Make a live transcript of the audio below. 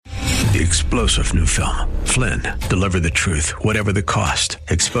The explosive new film, Flynn, deliver the truth, whatever the cost,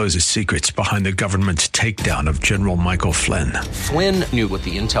 exposes secrets behind the government's takedown of General Michael Flynn. Flynn knew what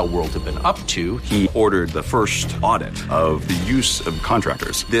the intel world had been up to. He ordered the first audit of the use of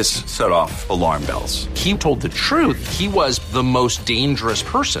contractors. This set off alarm bells. He told the truth. He was the most dangerous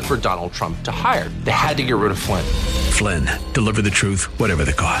person for Donald Trump to hire. They had to get rid of Flynn. Flynn, deliver the truth, whatever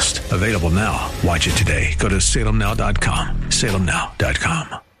the cost. Available now. Watch it today. Go to salemnow.com.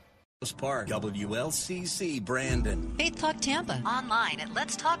 salemnow.com. Park, WLCC, Brandon. Faith Talk Tampa. Online at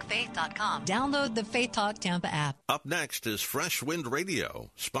letstalkfaith.com. Download the Faith Talk Tampa app. Up next is Fresh Wind Radio,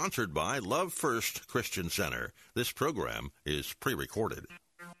 sponsored by Love First Christian Center. This program is pre-recorded.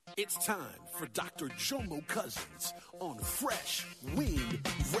 It's time for Dr. Jomo Cousins on Fresh Wind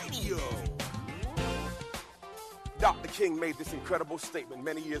Radio. Dr. King made this incredible statement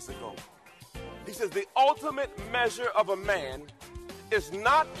many years ago. He says, the ultimate measure of a man is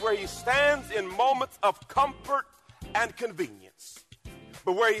not where he stands in moments of comfort and convenience,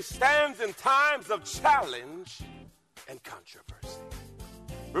 but where he stands in times of challenge and controversy.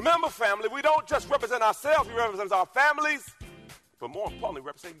 Remember, family, we don't just represent ourselves, we represent our families, but more importantly,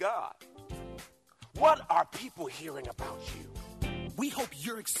 represent God. What are people hearing about you? We hope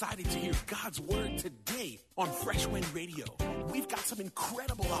you're excited to hear God's word today on Fresh Wind Radio. We've got some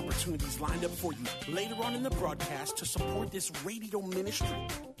incredible opportunities lined up for you later on in the broadcast to support this radio ministry.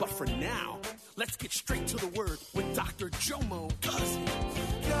 But for now, let's get straight to the word with Dr. Jomo Cousins.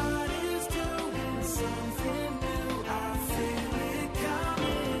 God is doing something new. I feel it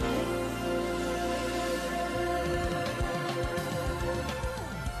coming.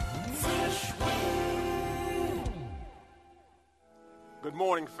 Fresh Wind. Good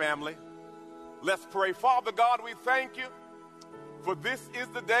morning, family. Let's pray. Father God, we thank you, for this is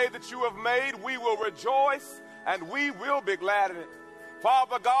the day that you have made. We will rejoice and we will be glad in it.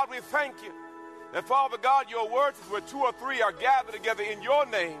 Father God, we thank you that, Father God, your words is where two or three are gathered together in your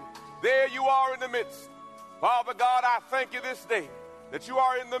name. There you are in the midst. Father God, I thank you this day that you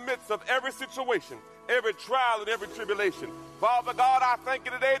are in the midst of every situation, every trial and every tribulation. Father God, I thank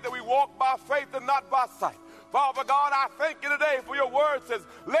you today that we walk by faith and not by sight. Father God, I thank you today for your word says,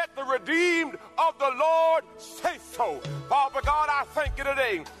 let the redeemed of the Lord say so. Father God, I thank you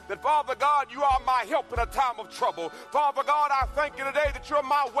today that, Father God, you are my help in a time of trouble. Father God, I thank you today that you're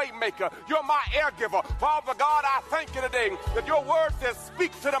my way maker. You're my air giver. Father God, I thank you today that your word says,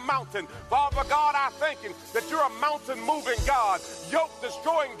 speak to the mountain. Father God, I thank you that you're a mountain moving God, yoke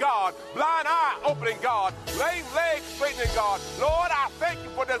destroying God, blind eye opening God, lame leg straightening God. Lord, I thank you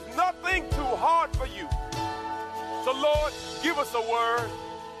for there's nothing too hard for you. So, Lord, give us a word.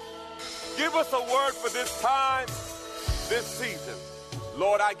 Give us a word for this time, this season.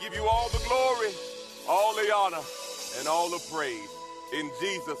 Lord, I give you all the glory, all the honor, and all the praise. In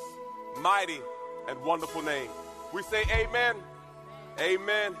Jesus' mighty and wonderful name. We say amen,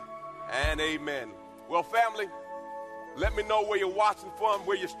 amen, and amen. Well, family, let me know where you're watching from,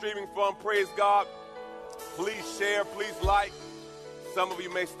 where you're streaming from. Praise God. Please share, please like. Some of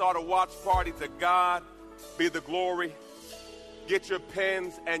you may start a watch party. To God be the glory. Get your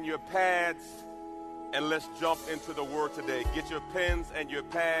pens and your pads, and let's jump into the word today. Get your pens and your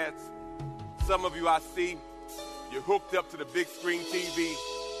pads. Some of you I see, you're hooked up to the big screen TV.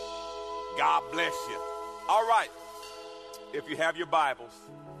 God bless you. All right. If you have your Bibles,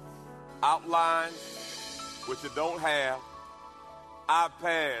 outlines, which you don't have,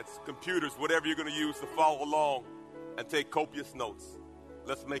 iPads, computers, whatever you're going to use to follow along and take copious notes.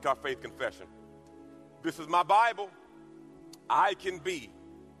 Let's make our faith confession. This is my Bible. I can be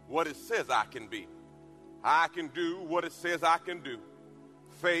what it says I can be. I can do what it says I can do.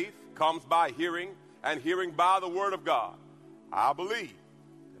 Faith comes by hearing, and hearing by the word of God. I believe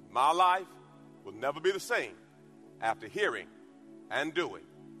that my life will never be the same after hearing and doing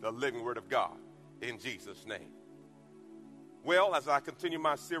the living word of God in Jesus' name. Well, as I continue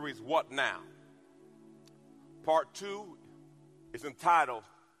my series, What Now? Part 2 is entitled,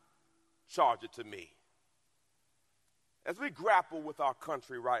 Charge It to Me. As we grapple with our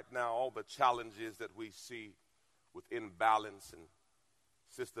country right now, all the challenges that we see with imbalance and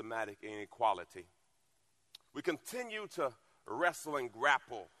systematic inequality, we continue to wrestle and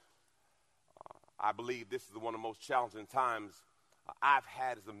grapple. I believe this is one of the most challenging times I've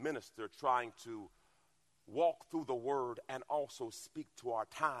had as a minister, trying to walk through the word and also speak to our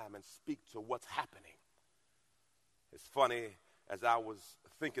time and speak to what's happening. It's funny, as I was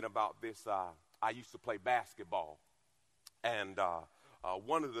thinking about this, I used to play basketball. And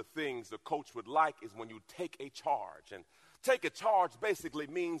one of the things the coach would like is when you take a charge. And take a charge basically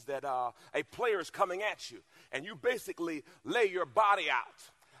means that a player is coming at you, and you basically lay your body out.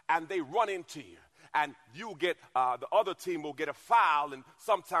 and they run into you. And you get, the other team will get a foul, and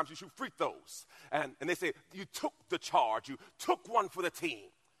sometimes you shoot free throws. And they say, you took the charge. You took one for the team.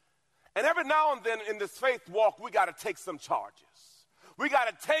 And every now and then in this faith walk, we got to take some charges. We got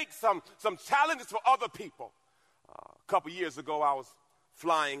to take some challenges for other people. A couple years ago, I was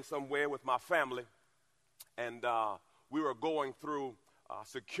flying somewhere with my family, and we were going through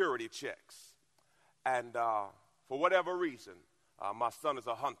security checks. And for whatever reason, my son is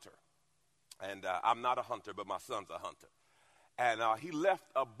a hunter. And I'm not a hunter, but my son's a hunter. And he left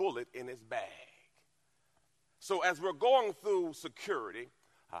a bullet in his bag. So as we're going through security,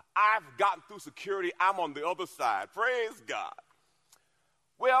 I've gotten through security. I'm on the other side. Praise God.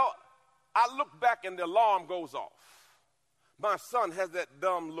 Well, I look back and the alarm goes off. My son has that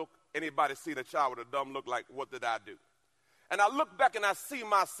dumb look. Anybody see the child with a dumb look like, what did I do? And I look back and I see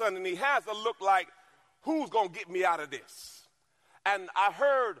my son, and he has a look like, who's going to get me out of this? And I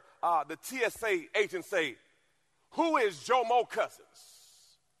heard the TSA agent say, who is Jomo Cousins?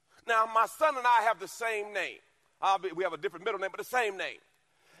 Now, my son and I have the same name. We have a different middle name, but the same name.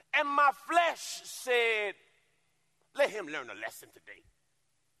 And my flesh said, let him learn a lesson today.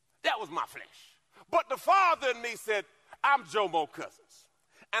 That was my flesh. But the father in me said, I'm Jomo Cousins.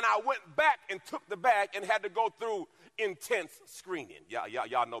 And I went back and took the bag and had to go through intense screening.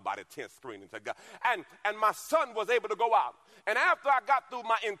 Y'all know about intense screening. And my son was able to go out. And after I got through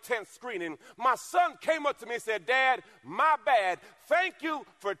my intense screening, my son came up to me and said, Dad, my bad. Thank you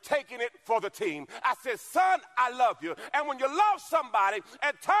for taking it for the team. I said, son, I love you. And when you love somebody,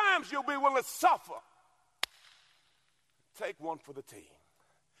 at times you'll be willing to suffer. Take one for the team.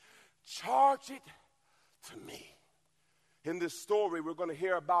 Charge it to me. In this story, we're going to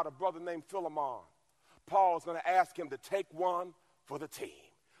hear about a brother named Philemon. Paul's going to ask him to take one for the team.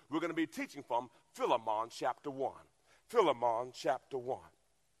 We're going to be teaching from Philemon chapter 1. Philemon chapter 1.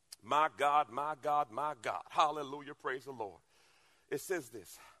 My God, my God, my God. Hallelujah, praise the Lord. It says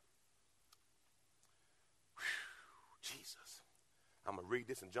this. Whew, Jesus. I'm going to read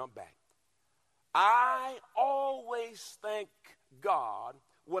this and jump back. I always thank God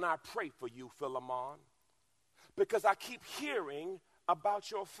when I pray for you, Philemon, because I keep hearing about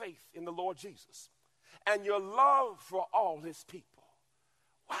your faith in the Lord Jesus and your love for all his people.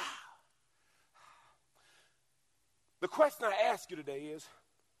 Wow. The question I ask you today is,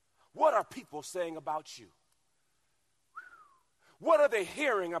 what are people saying about you? What are they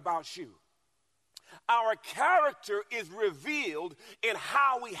hearing about you? Our character is revealed in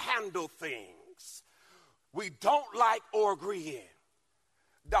how we handle things we don't like or agree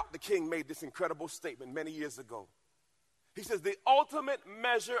in. Dr. King made this incredible statement many years ago. He says, the ultimate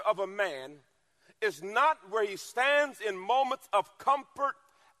measure of a man is not where he stands in moments of comfort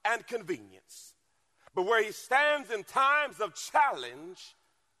and convenience, but where he stands in times of challenge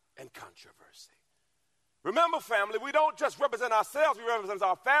and controversy. Remember, family, we don't just represent ourselves, we represent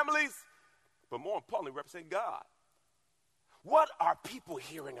our families, but more importantly, represent God. What are people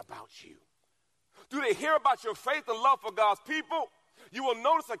hearing about you? Do they hear about your faith and love for God's people? You will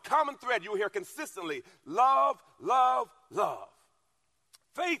notice a common thread you will hear consistently. Love, love, love.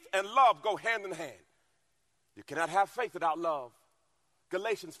 Faith and love go hand in hand. You cannot have faith without love.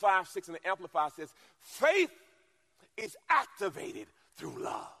 Galatians 5:6 in the Amplified says, faith is activated through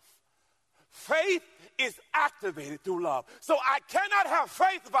love. Faith is activated through love. So I cannot have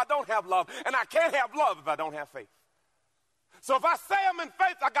faith if I don't have love, and I can't have love if I don't have faith. So if I say I'm in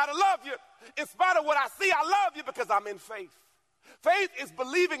faith, I got to love you. In spite of what I see, I love you because I'm in faith. Faith is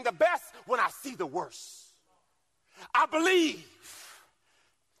believing the best when I see the worst. I believe.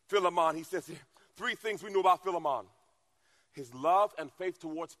 Philemon, he says here, 3 things we know about Philemon. His love and faith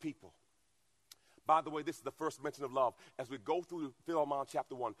towards people. By the way, this is the first mention of love. As we go through Philemon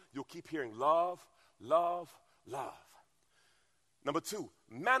chapter 1, you'll keep hearing love, love, love. Number 2,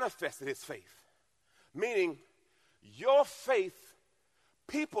 manifested his faith. Meaning, your faith,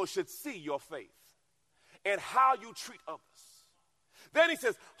 people should see your faith and how you treat others. Then he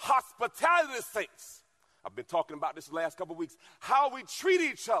says, hospitality to saints. I've been talking about this the last couple of weeks. How we treat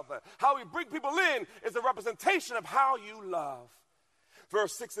each other, how we bring people in is a representation of how you love.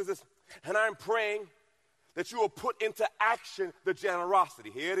 Verse 6 is this, and I'm praying that you will put into action the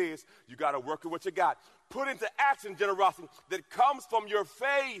generosity. Here it is. You got to work with what you got. Put into action generosity that comes from your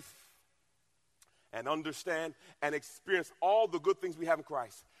faith and understand and experience all the good things we have in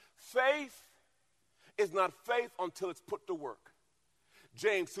Christ. Faith is not faith until it's put to work.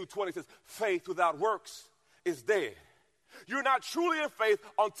 James 2:20 says, faith without works is dead. You're not truly in faith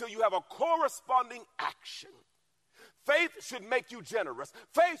until you have a corresponding action. Faith should make you generous.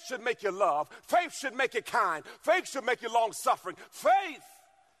 Faith should make you love. Faith should make you kind. Faith should make you long-suffering. Faith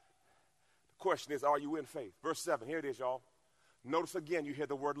Question is, are you in faith? Verse 7, here it is, y'all. Notice again, you hear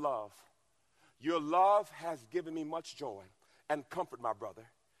the word love. Your love has given me much joy and comfort, my brother.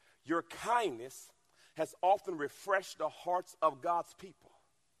 Your kindness has often refreshed the hearts of God's people.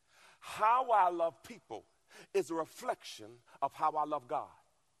 How I love people is a reflection of how I love God.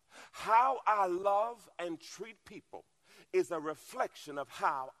 How I love and treat people is a reflection of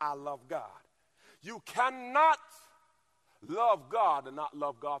how I love God. You cannot love God and not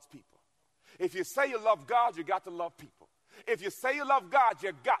love God's people. If you say you love God, you got to love people. If you say you love God,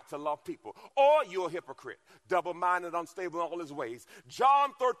 you got to love people. Or you're a hypocrite, double-minded, unstable in all his ways.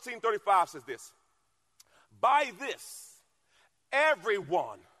 John 13:35 says this. By this,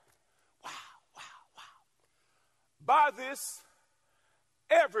 everyone, by this,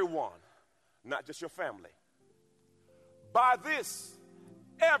 everyone, not just your family, by this,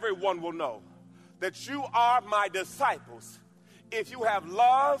 everyone will know that you are my disciples if you have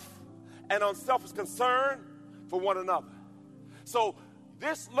love and unselfish concern for one another. So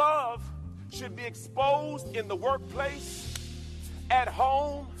this love should be exposed in the workplace, at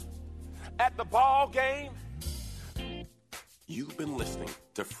home, at the ball game. You've been listening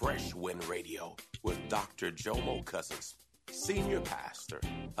to Fresh Wind Radio with Dr. Jomo Cousins, Senior Pastor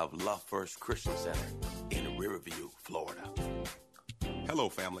of Love First Christian Center in Riverview, Florida. Hello,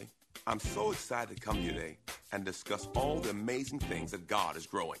 family. I'm so excited to come to you today and discuss all the amazing things that God is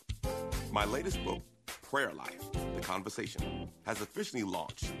growing. My latest book, Prayer Life, The Conversation, has officially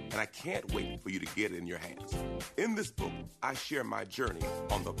launched, and I can't wait for you to get it in your hands. In this book, I share my journey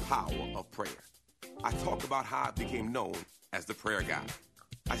on the power of prayer. I talk about how I became known as the prayer guy.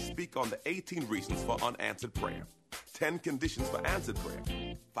 I speak on the 18 reasons for unanswered prayer, 10 conditions for answered prayer,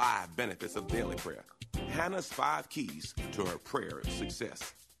 5 benefits of daily prayer, Hannah's 5 keys to her prayer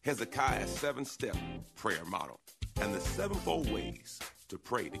success, Hezekiah's 7-step prayer model, and the 7-fold ways to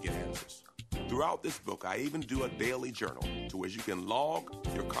pray to get answers. Throughout this book, I even do a daily journal to where you can log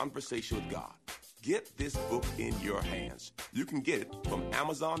your conversation with God. Get this book in your hands. You can get it from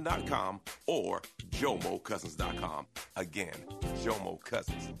Amazon.com or JomoCousins.com. Again,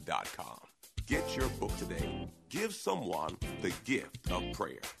 JomoCousins.com. Get your book today. Give someone the gift of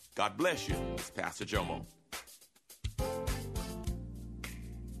prayer. God bless you. It's Pastor Jomo.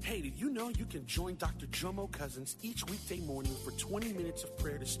 Hey, did you know you can join Dr. Jomo Cousins each weekday morning for 20 minutes of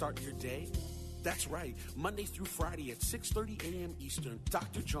prayer to start your day? That's right. Monday through Friday at 6:30 a.m. Eastern,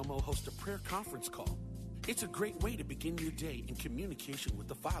 Dr. Jomo hosts a prayer conference call. It's a great way to begin your day in communication with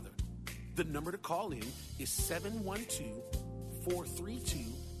the Father. The number to call in is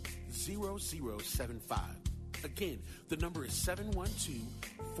 712-432-0075. Again, the number is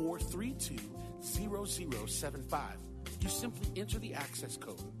 712-432-0075. You simply enter the access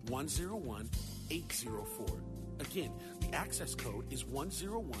code 101804. Again, the access code is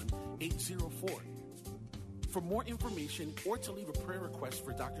 101804. For more information or to leave a prayer request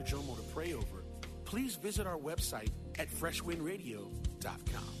for Dr. Jomo to pray over, please visit our website at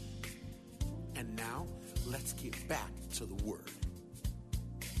freshwindradio.com. And now, let's get back to the Word.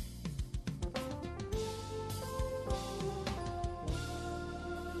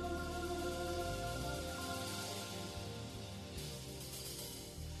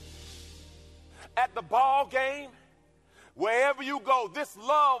 At the ball game, wherever you go, this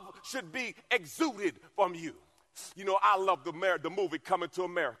love should be exuded from you. You know, I love the movie Coming to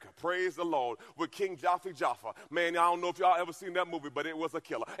America. Praise the Lord, with King Jaffa. Man, I don't know if y'all ever seen that movie, but it was a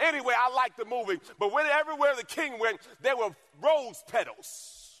killer. Anyway, I like the movie, but everywhere the king went, there were rose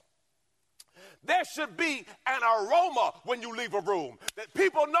petals. There should be an aroma when you leave a room, that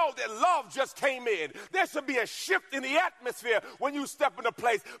people know that love just came in. There should be a shift in the atmosphere when you step in a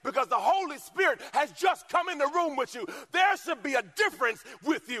place because the Holy Spirit has just come in the room with you. There should be a difference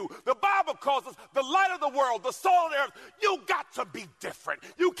with you. The Bible calls us the light of the world, the salt of the earth. You got to be different.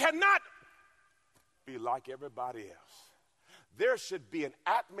 You cannot be like everybody else. There should be an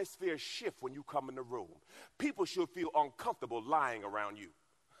atmosphere shift when you come in the room. People should feel uncomfortable lying around you.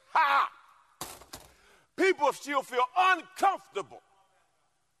 Ha! People still feel uncomfortable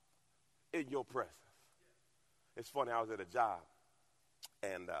in your presence. It's funny, I was at a job,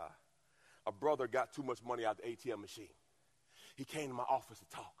 and a brother got too much money out of the ATM machine. He came to my office to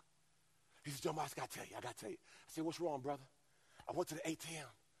talk. He said, Joe, I got to tell you. I said, what's wrong, brother? I went to the ATM,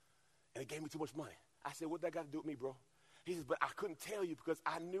 and it gave me too much money. I said, what that got to do with me, bro? He says, but I couldn't tell you because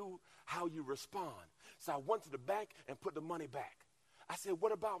I knew how you respond. So I went to the bank and put the money back. I said,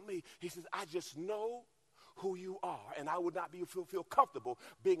 what about me? He says, I just know who you are, and I would not feel comfortable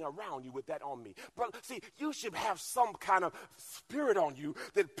being around you with that on me. But see, you should have some kind of spirit on you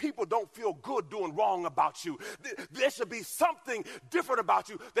that people don't feel good doing wrong about you. There should be something different about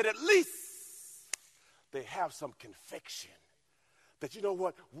you that at least they have some conviction that, you know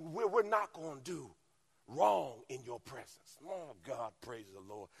what, we're not going to do wrong in your presence. Oh, God, praise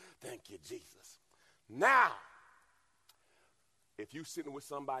the Lord. Thank you, Jesus. Now, if you're sitting with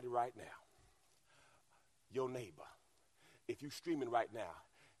somebody right now, your neighbor, if you're streaming right now,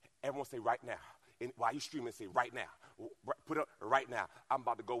 everyone say right now. And while you're streaming, say right now. Put up right now. I'm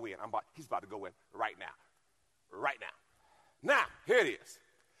about to go in. He's about to go in right now. Right now. Now, here it is.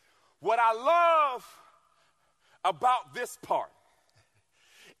 What I love about this part,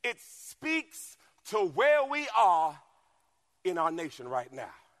 it speaks to where we are in our nation right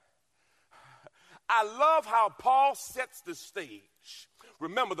now. I love how Paul sets the stage.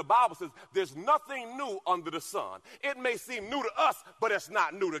 Remember, the Bible says there's nothing new under the sun. It may seem new to us, but it's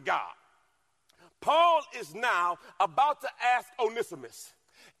not new to God. Paul is now about to ask Onesimus,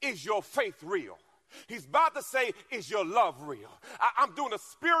 is your faith real? He's about to say, is your love real? I'm doing a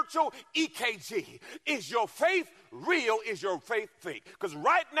spiritual EKG. Is your faith real? Is your faith fake? Because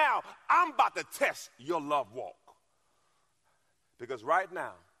right now, I'm about to test your love walk. Because right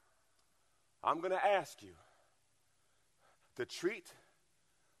now, I'm going to ask you to treat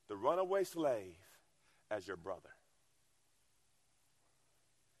the runaway slave as your brother.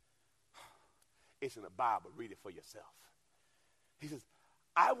 It's in the Bible. Read it for yourself. He says,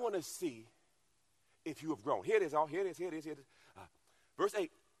 I want to see if you have grown. Here it is, all. Here it is. Verse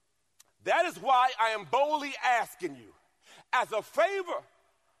 8. That is why I am boldly asking you, as a favor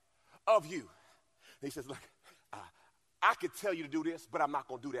of you. And he says, look, I could tell you to do this, but I'm not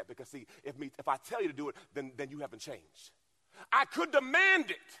going to do that because, see, if I tell you to do it, then you haven't changed. I could demand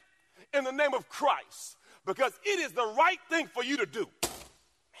it in the name of Christ because it is the right thing for you to do.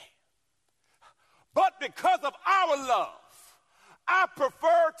 But because of our love, I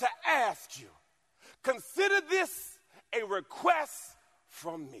prefer to ask you, consider this a request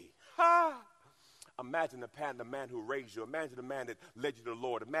from me. Imagine the man who raised you. Imagine the man that led you to the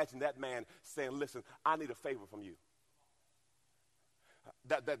Lord. Imagine that man saying, listen, I need a favor from you.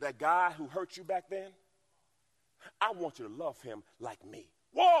 That guy who hurt you back then, I want you to love him like me.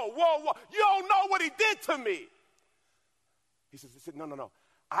 Whoa. You don't know what he did to me. He said, no.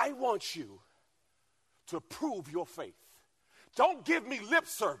 I want you to prove your faith. Don't give me lip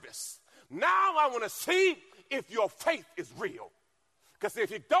service. Now I want to see if your faith is real. Because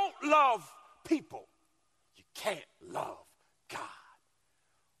if you don't love people, you can't love God.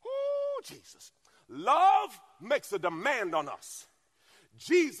 Oh, Jesus. Love makes a demand on us.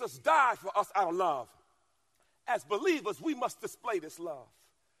 Jesus died for us out of love. As believers, we must display this love.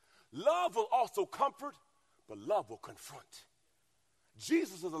 Love will also comfort, but love will confront.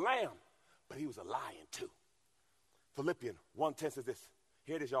 Jesus is a lamb, but he was a lion too. Philippians 1:10 says this.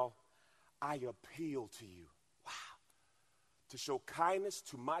 Here it is, y'all. I appeal to you, to show kindness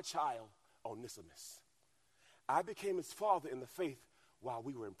to my child, Onesimus. I became his father in the faith while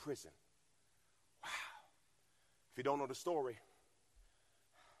we were in prison. Wow. If you don't know the story,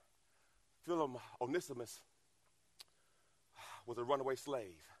 Onesimus was a runaway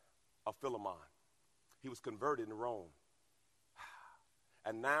slave of Philemon. He was converted in Rome.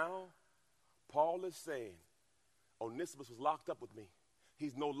 And now, Paul is saying, Onesimus was locked up with me.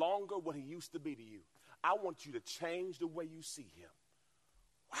 He's no longer what he used to be to you. I want you to change the way you see him.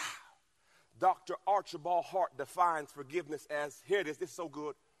 Wow. Dr. Archibald Hart defines forgiveness as, here it is, this is so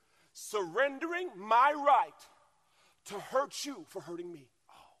good, surrendering my right to hurt you for hurting me.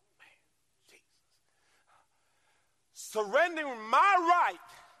 Oh, man, Jesus. Surrendering my right.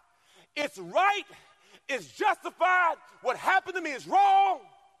 It's right. It's justified. What happened to me is wrong.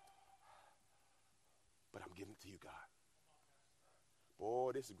 But I'm giving it to you, God.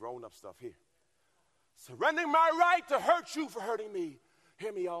 Boy, this is grown-up stuff here. Surrendering my right to hurt you for hurting me.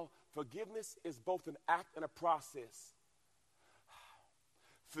 Hear me, y'all. Forgiveness is both an act and a process.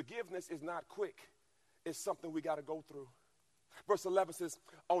 Forgiveness is not quick. It's something we got to go through. Verse 11 says,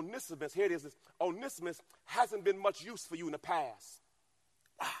 Onesimus, here it is, Onesimus hasn't been much use for you in the past.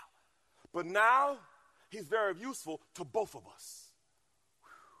 Wow. But now, he's very useful to both of us.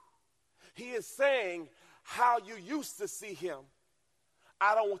 He is saying how you used to see him.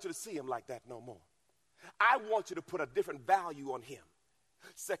 I don't want you to see him like that no more. I want you to put a different value on him.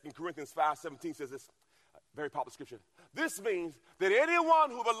 2 Corinthians 5:17 says this, very popular scripture. This means that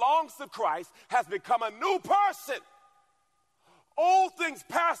anyone who belongs to Christ has become a new person. Old things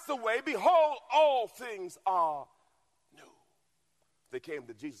passed away. Behold, all things are new. They came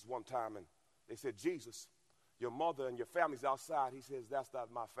to Jesus one time and they said, Jesus, your mother and your family's outside. He says, that's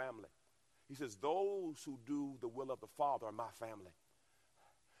not my family. He says, those who do the will of the Father are my family.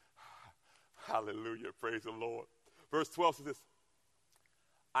 Hallelujah. Praise the Lord. Verse 12 says this.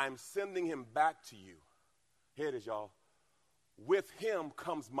 I'm sending him back to you Here it is, y'all. With him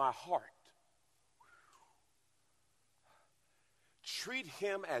comes my heart. Treat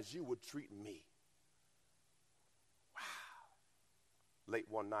him as you would treat me. Wow. Late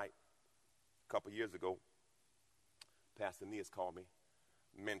one night, a couple years ago, Pastor Neas called me,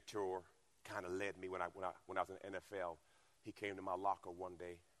 mentor, kind of led me when I was in the NFL. He came to my locker one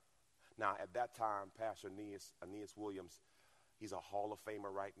day. Now, at that time, Pastor Aeneas Williams, he's a Hall of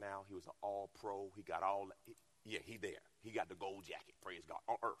Famer right now. He was an all-pro. He got he there. He got the gold jacket, praise God,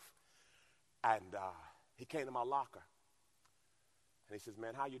 on earth. And he came to my locker, and he says,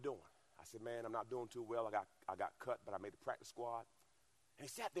 man, how you doing? I said, man, I'm not doing too well. I got cut, but I made the practice squad. And he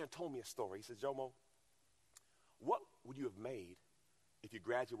sat there and told me a story. He says, Jomo, what would you have made if you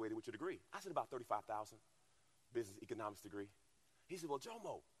graduated with your degree? I said, about $35,000, business economics degree. He said, well,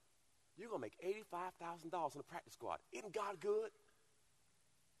 Jomo, you're going to make $85,000 in the practice squad. Isn't God good?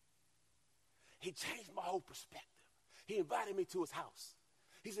 He changed my whole perspective. He invited me to his house.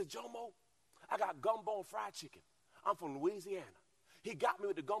 He said, Jomo, I got gumbo and fried chicken. I'm from Louisiana. He got me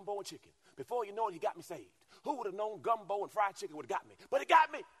with the gumbo and chicken. Before you know it, he got me saved. Who would have known gumbo and fried chicken would have got me? But it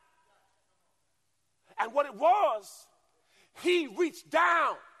got me. And what it was, he reached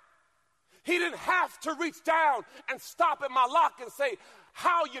down. He didn't have to reach down and stop at my locker and say,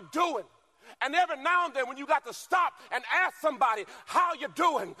 how you doing? And every now and then when you got to stop and ask somebody, how you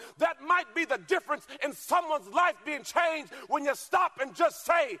doing? That might be the difference in someone's life being changed when you stop and just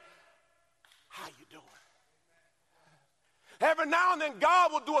say, how you doing? Every now and then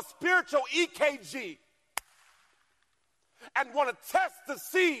God will do a spiritual EKG and want to test to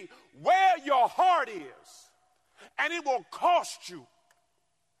see where your heart is. And it will cost you.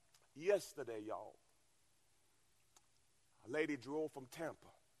 Yesterday, y'all, a lady drove from Tampa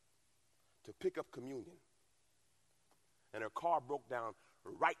to pick up communion, and her car broke down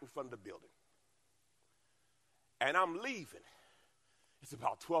right in front of the building. And I'm leaving. It's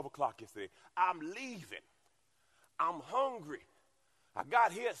about 12 o'clock yesterday. I'm leaving. I'm hungry. I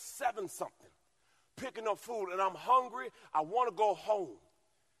got here at 7-something, picking up food, and I'm hungry. I want to go home.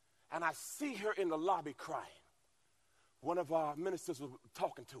 And I see her in the lobby crying. One of our ministers was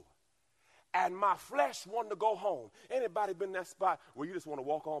talking to her. And my flesh wanted to go home. Anybody been in that spot where you just want to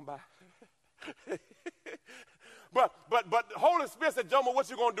walk on by? But the Holy Spirit said, Jomo, what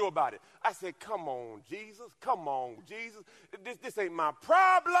you going to do about it? I said, come on, Jesus. Come on, Jesus. This ain't my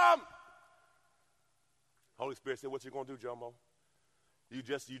problem. Holy Spirit said, what you going to do, Jomo? You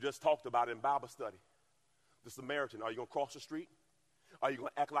just talked about it in Bible study. The Samaritan, are you going to cross the street? Are you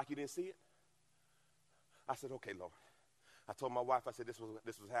going to act like you didn't see it? I said, okay, Lord. I told my wife, I said, this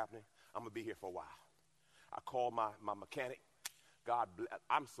was happening. I'm going to be here for a while. I called my mechanic. God bless.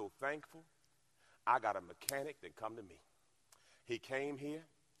 I'm so thankful. I got a mechanic that come to me. He came here.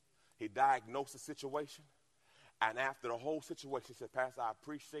 He diagnosed the situation. And after the whole situation, he said, Pastor, I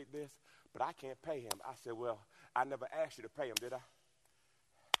appreciate this, but I can't pay him. I said, well, I never asked you to pay him, did I?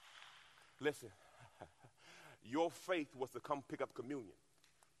 Listen, your faith was to come pick up communion.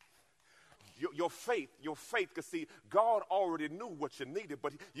 Your faith, because see, God already knew what you needed,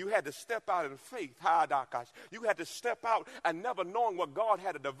 but you had to step out in faith. You had to step out and never knowing what God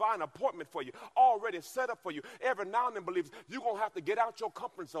had a divine appointment for you, already set up for you. Every now and then, believers, you're going to have to get out your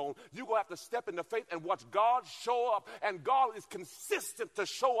comfort zone. You're going to have to step into faith and watch God show up, and God is consistent to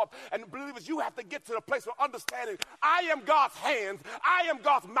show up. And believers, you have to get to the place of understanding, I am God's hands. I am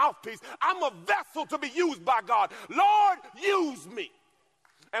God's mouthpiece. I'm a vessel to be used by God. Lord, use me.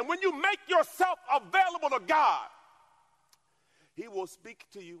 And when you make yourself available to God, he will speak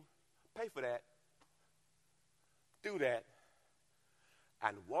to you. Pay for that. Do that.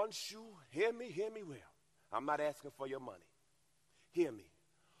 And once you hear me well. I'm not asking for your money. Hear me.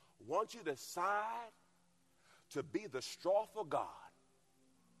 Once you decide to be the straw for God,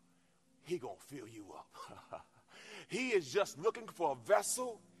 he going to fill you up. He is just looking for a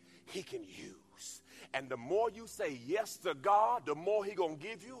vessel he can use. And the more you say yes to God, the more he going to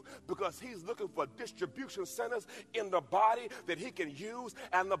give you, because he's looking for distribution centers in the body that he can use.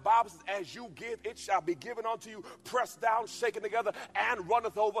 And the Bible says, as you give, it shall be given unto you, pressed down, shaken together, and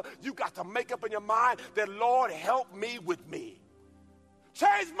runneth over. You got to make up in your mind that, Lord, help me with me.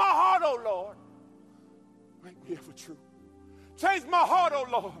 Change my heart, oh Lord. Make me ever true. Change my heart, oh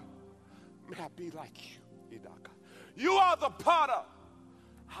Lord. May I be like you. You are the potter.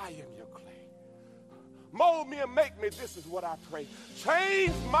 I am your clay. Mold me and make me. This is what I pray.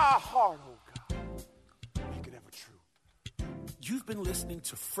 Change my heart, oh God. Make it ever true. You've been listening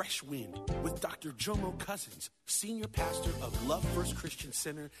to Fresh Wind with Dr. Jomo Cousins, Senior Pastor of Love First Christian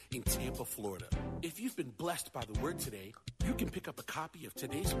Center in Tampa, Florida. If you've been blessed by the word today, you can pick up a copy of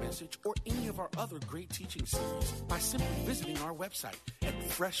today's message or any of our other great teaching series by simply visiting our website at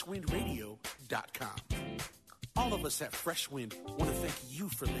freshwindradio.com. All of us at Fresh Wind want to thank you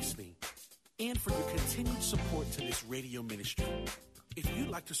for listening and for your continued support to this radio ministry. If you'd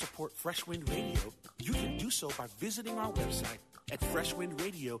like to support Fresh Wind Radio, you can do so by visiting our website at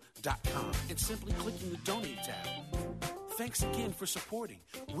freshwindradio.com and simply clicking the Donate tab. Thanks again for supporting.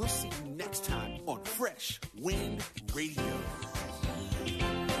 We'll see you next time on Fresh Wind Radio.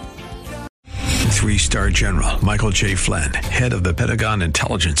 3-star General Michael J. Flynn, head of the Pentagon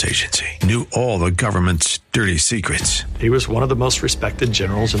Intelligence Agency, knew all the government's dirty secrets. He was one of the most respected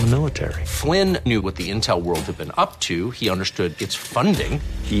generals in the military. Flynn knew what the intel world had been up to. He understood its funding.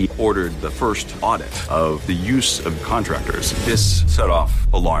 He ordered the first audit of the use of contractors. This set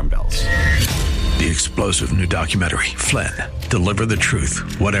off alarm bells. The explosive new documentary, Flynn, Deliver the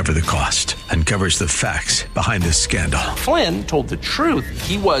Truth, Whatever the Cost, uncovers the facts behind this scandal. Flynn told the truth.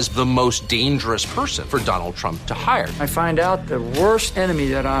 He was the most dangerous person for Donald Trump to hire. I find out the worst enemy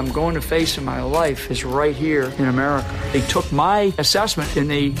that I'm going to face in my life is right here in America. They took my assessment and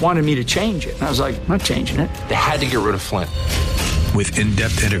they wanted me to change it. And I was like, I'm not changing it. They had to get rid of Flynn. With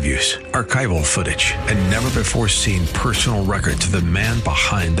in-depth interviews, archival footage, and never-before-seen personal records of the man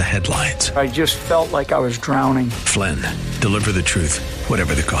behind the headlines. I just felt like I was drowning. Flynn, Deliver the Truth,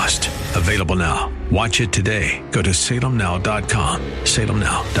 Whatever the Cost. Available now. Watch it today. Go to salemnow.com.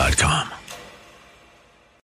 salemnow.com.